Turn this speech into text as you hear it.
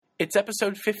It's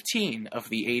episode 15 of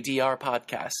the ADR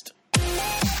podcast.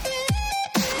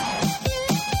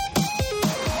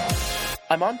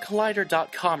 I'm on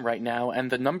Collider.com right now,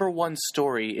 and the number one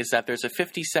story is that there's a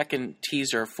 50-second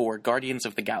teaser for Guardians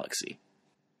of the Galaxy.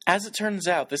 As it turns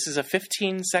out, this is a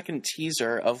 15-second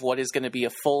teaser of what is going to be a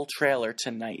full trailer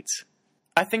tonight.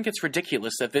 I think it's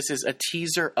ridiculous that this is a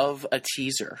teaser of a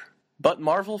teaser. But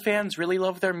Marvel fans really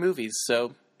love their movies,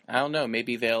 so I don't know,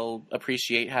 maybe they'll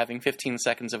appreciate having 15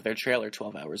 seconds of their trailer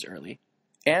 12 hours early.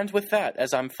 And with that,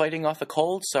 as I'm fighting off a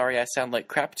cold, sorry I sound like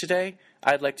crap today,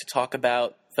 I'd like to talk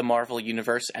about the Marvel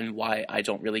Universe and why I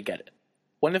don't really get it.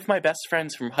 One of my best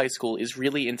friends from high school is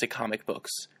really into comic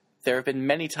books. There have been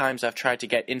many times I've tried to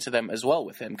get into them as well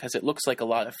with him, because it looks like a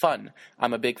lot of fun.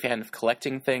 I'm a big fan of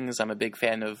collecting things, I'm a big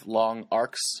fan of long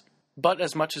arcs. But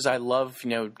as much as I love,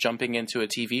 jumping into a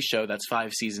TV show that's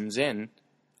 5 seasons in,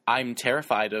 I'm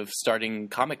terrified of starting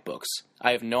comic books.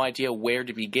 I have no idea where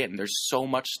to begin. There's so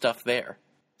much stuff there.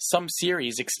 Some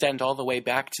series extend all the way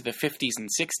back to the 50s and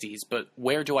 60s, but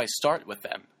where do I start with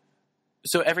them?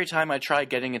 So every time I try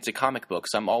getting into comic books,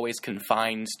 I'm always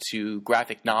confined to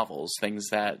graphic novels, things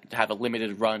that have a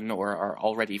limited run or are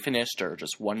already finished or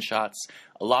just one-shots.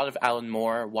 A lot of Alan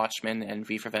Moore, Watchmen, and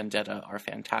V for Vendetta are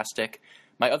fantastic.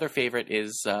 My other favorite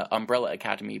is Umbrella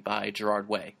Academy by Gerard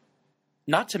Way.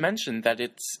 Not to mention that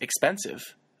it's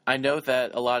expensive. I know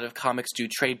that a lot of comics do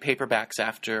trade paperbacks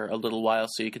after a little while,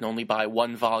 so you can only buy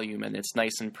one volume, and it's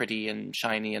nice and pretty and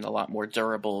shiny and a lot more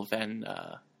durable than,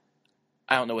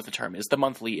 I don't know what the term is, the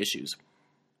monthly issues.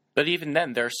 But even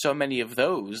then, there are so many of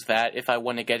those that if I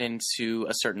want to get into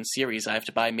a certain series, I have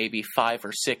to buy maybe 5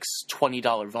 or 6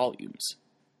 $20 volumes.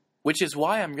 Which is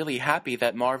why I'm really happy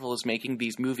that Marvel is making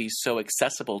these movies so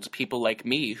accessible to people like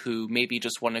me who maybe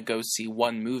just want to go see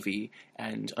one movie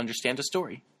and understand a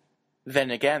story.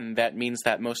 Then again, that means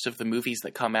that most of the movies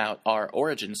that come out are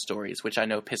origin stories, which I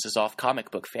know pisses off comic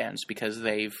book fans because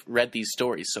they've read these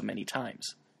stories so many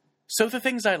times. So the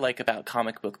things I like about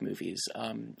comic book movies,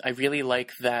 I really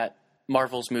like that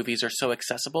Marvel's movies are so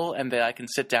accessible and that I can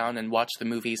sit down and watch the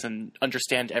movies and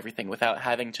understand everything without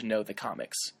having to know the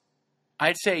comics.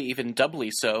 I'd say even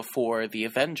doubly so for the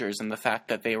Avengers and the fact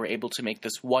that they were able to make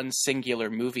this one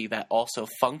singular movie that also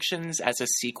functions as a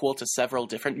sequel to several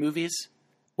different movies.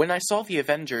 When I saw the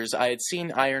Avengers, I had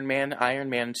seen Iron Man, Iron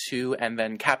Man 2, and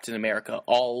then Captain America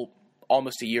all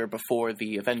almost a year before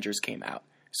the Avengers came out,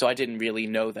 so I didn't really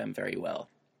know them very well.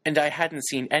 And I hadn't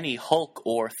seen any Hulk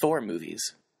or Thor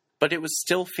movies. But it was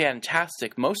still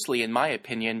fantastic, mostly in my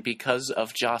opinion, because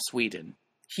of Joss Whedon.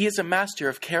 He is a master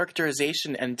of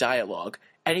characterization and dialogue.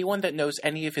 Anyone that knows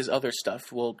any of his other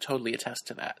stuff will totally attest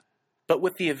to that. But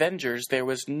with the Avengers, there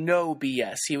was no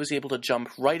BS. He was able to jump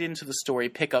right into the story,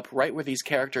 pick up right where these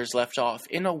characters left off,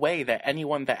 in a way that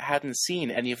anyone that hadn't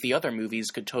seen any of the other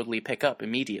movies could totally pick up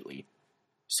immediately.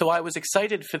 So I was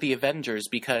excited for the Avengers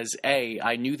because A,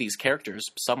 I knew these characters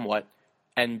somewhat,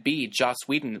 and B, Joss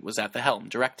Whedon was at the helm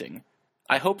directing.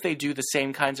 I hope they do the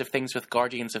same kinds of things with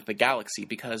Guardians of the Galaxy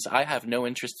because I have no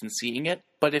interest in seeing it,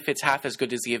 but if it's half as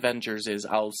good as the Avengers is,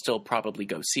 I'll still probably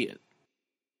go see it.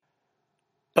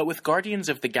 But with Guardians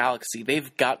of the Galaxy,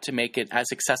 they've got to make it as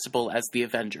accessible as the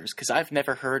Avengers, because I've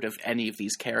never heard of any of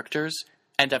these characters,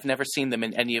 and I've never seen them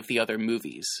in any of the other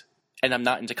movies, and I'm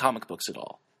not into comic books at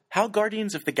all. How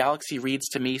Guardians of the Galaxy reads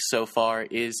to me so far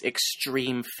is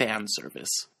extreme fan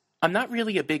service. I'm not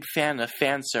really a big fan of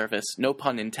fan service, no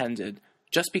pun intended,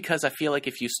 just because I feel like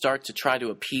if you start to try to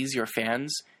appease your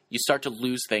fans, you start to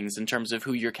lose things in terms of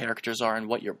who your characters are and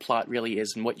what your plot really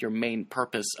is and what your main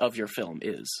purpose of your film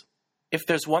is. If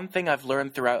there's one thing I've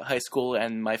learned throughout high school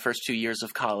and my first 2 years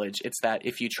of college, it's that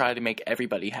if you try to make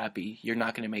everybody happy, you're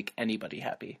not going to make anybody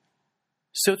happy.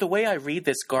 So the way I read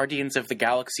this Guardians of the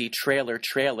Galaxy trailer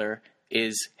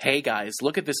is, hey guys,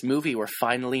 look at this movie we're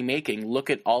finally making. Look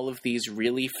at all of these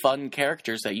really fun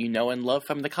characters that you know and love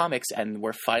from the comics, and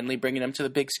we're finally bringing them to the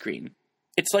big screen.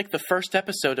 It's like the first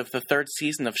episode of the 3rd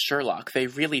season of Sherlock. They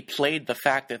really played the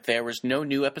fact that there was no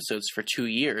new episodes for 2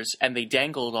 years, and they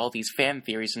dangled all these fan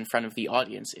theories in front of the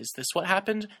audience. Is this what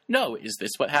happened? No. Is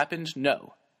this what happened?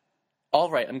 No.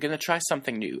 Alright, I'm going to try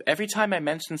something new. Every time I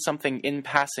mention something in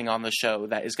passing on the show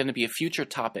that is going to be a future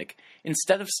topic,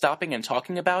 instead of stopping and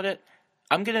talking about it,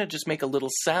 I'm going to just make a little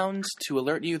sound to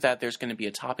alert you that there's going to be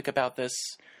a topic about this.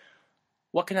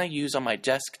 What can I use on my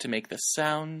desk to make this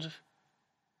sound?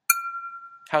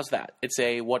 How's that? It's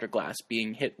a water glass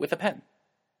being hit with a pen.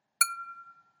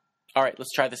 Alright,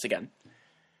 let's try this again.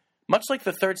 Much like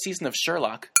the 3rd season of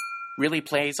Sherlock really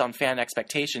plays on fan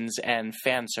expectations and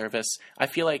fan service, I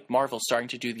feel like Marvel's starting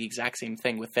to do the exact same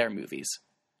thing with their movies.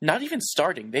 Not even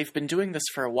starting. They've been doing this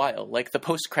for a while. Like the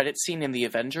post-credit scene in The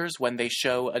Avengers when they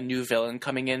show a new villain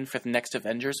coming in for the next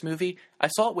Avengers movie. I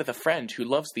saw it with a friend who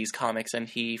loves these comics and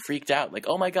he freaked out. Like,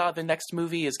 oh my god, the next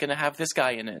movie is going to have this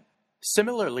guy in it.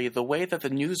 Similarly, the way that the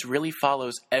news really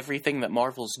follows everything that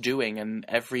Marvel's doing and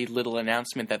every little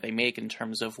announcement that they make in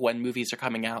terms of when movies are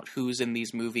coming out, who's in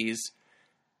these movies,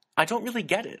 I don't really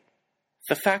get it.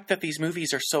 The fact that these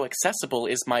movies are so accessible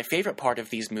is my favorite part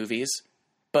of these movies,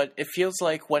 but it feels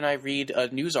like when I read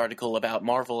a news article about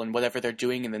Marvel and whatever they're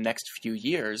doing in the next few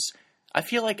years, I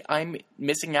feel like I'm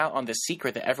missing out on the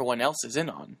secret that everyone else is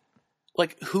in on.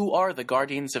 Like, who are the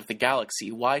Guardians of the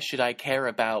Galaxy? Why should I care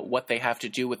about what they have to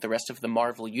do with the rest of the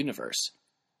Marvel universe?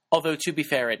 Although, to be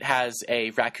fair, it has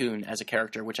a raccoon as a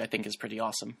character, which I think is pretty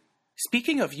awesome.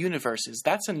 Speaking of universes,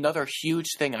 that's another huge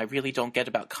thing I really don't get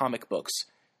about comic books.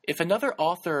 If another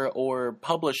author or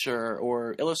publisher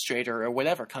or illustrator or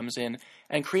whatever comes in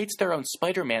and creates their own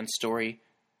Spider-Man story,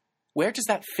 where does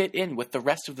that fit in with the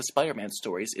rest of the Spider-Man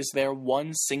stories? Is there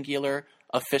one singular,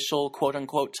 official,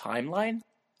 quote-unquote timeline?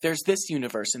 There's this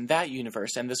universe and that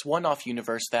universe and this one-off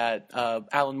universe that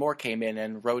Alan Moore came in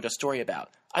and wrote a story about.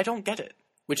 I don't get it.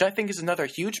 Which I think is another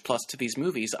huge plus to these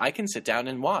movies. I can sit down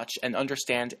and watch and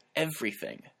understand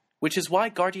everything. Which is why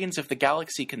Guardians of the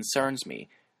Galaxy concerns me.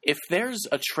 If there's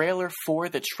a trailer for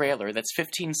the trailer that's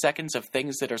 15 seconds of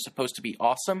things that are supposed to be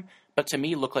awesome, but to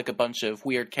me look like a bunch of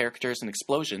weird characters and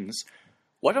explosions,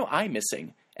 what am I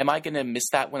missing? Am I going to miss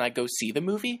that when I go see the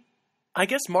movie? I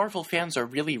guess Marvel fans are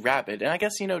really rabid, and I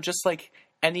guess, just like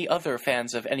any other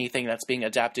fans of anything that's being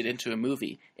adapted into a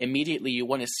movie, immediately you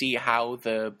want to see how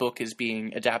the book is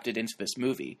being adapted into this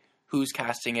movie. Who's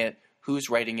casting it, who's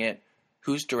writing it,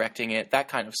 who's directing it, that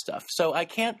kind of stuff. So I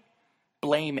can't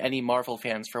blame any Marvel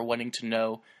fans for wanting to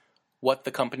know what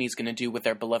the company's going to do with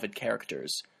their beloved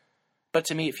characters. But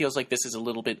to me, it feels like this is a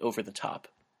little bit over the top.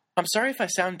 I'm sorry if I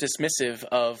sound dismissive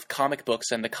of comic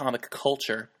books and the comic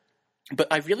culture, but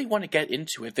I really want to get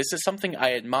into it. This is something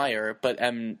I admire, but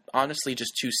am honestly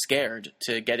just too scared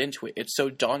to get into it. It's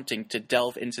so daunting to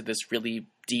delve into this really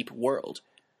deep world.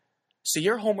 So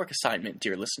your homework assignment,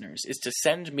 dear listeners, is to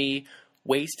send me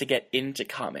ways to get into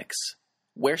comics.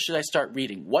 Where should I start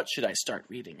reading? What should I start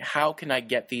reading? How can I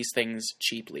get these things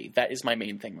cheaply? That is my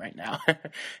main thing right now.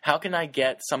 How can I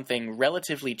get something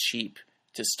relatively cheap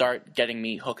to start getting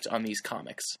me hooked on these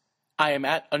comics? I am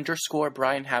at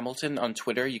 _Brian Hamilton on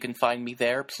Twitter. You can find me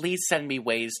there. Please send me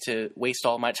ways to waste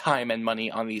all my time and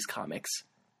money on these comics.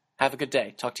 Have a good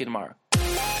day. Talk to you tomorrow.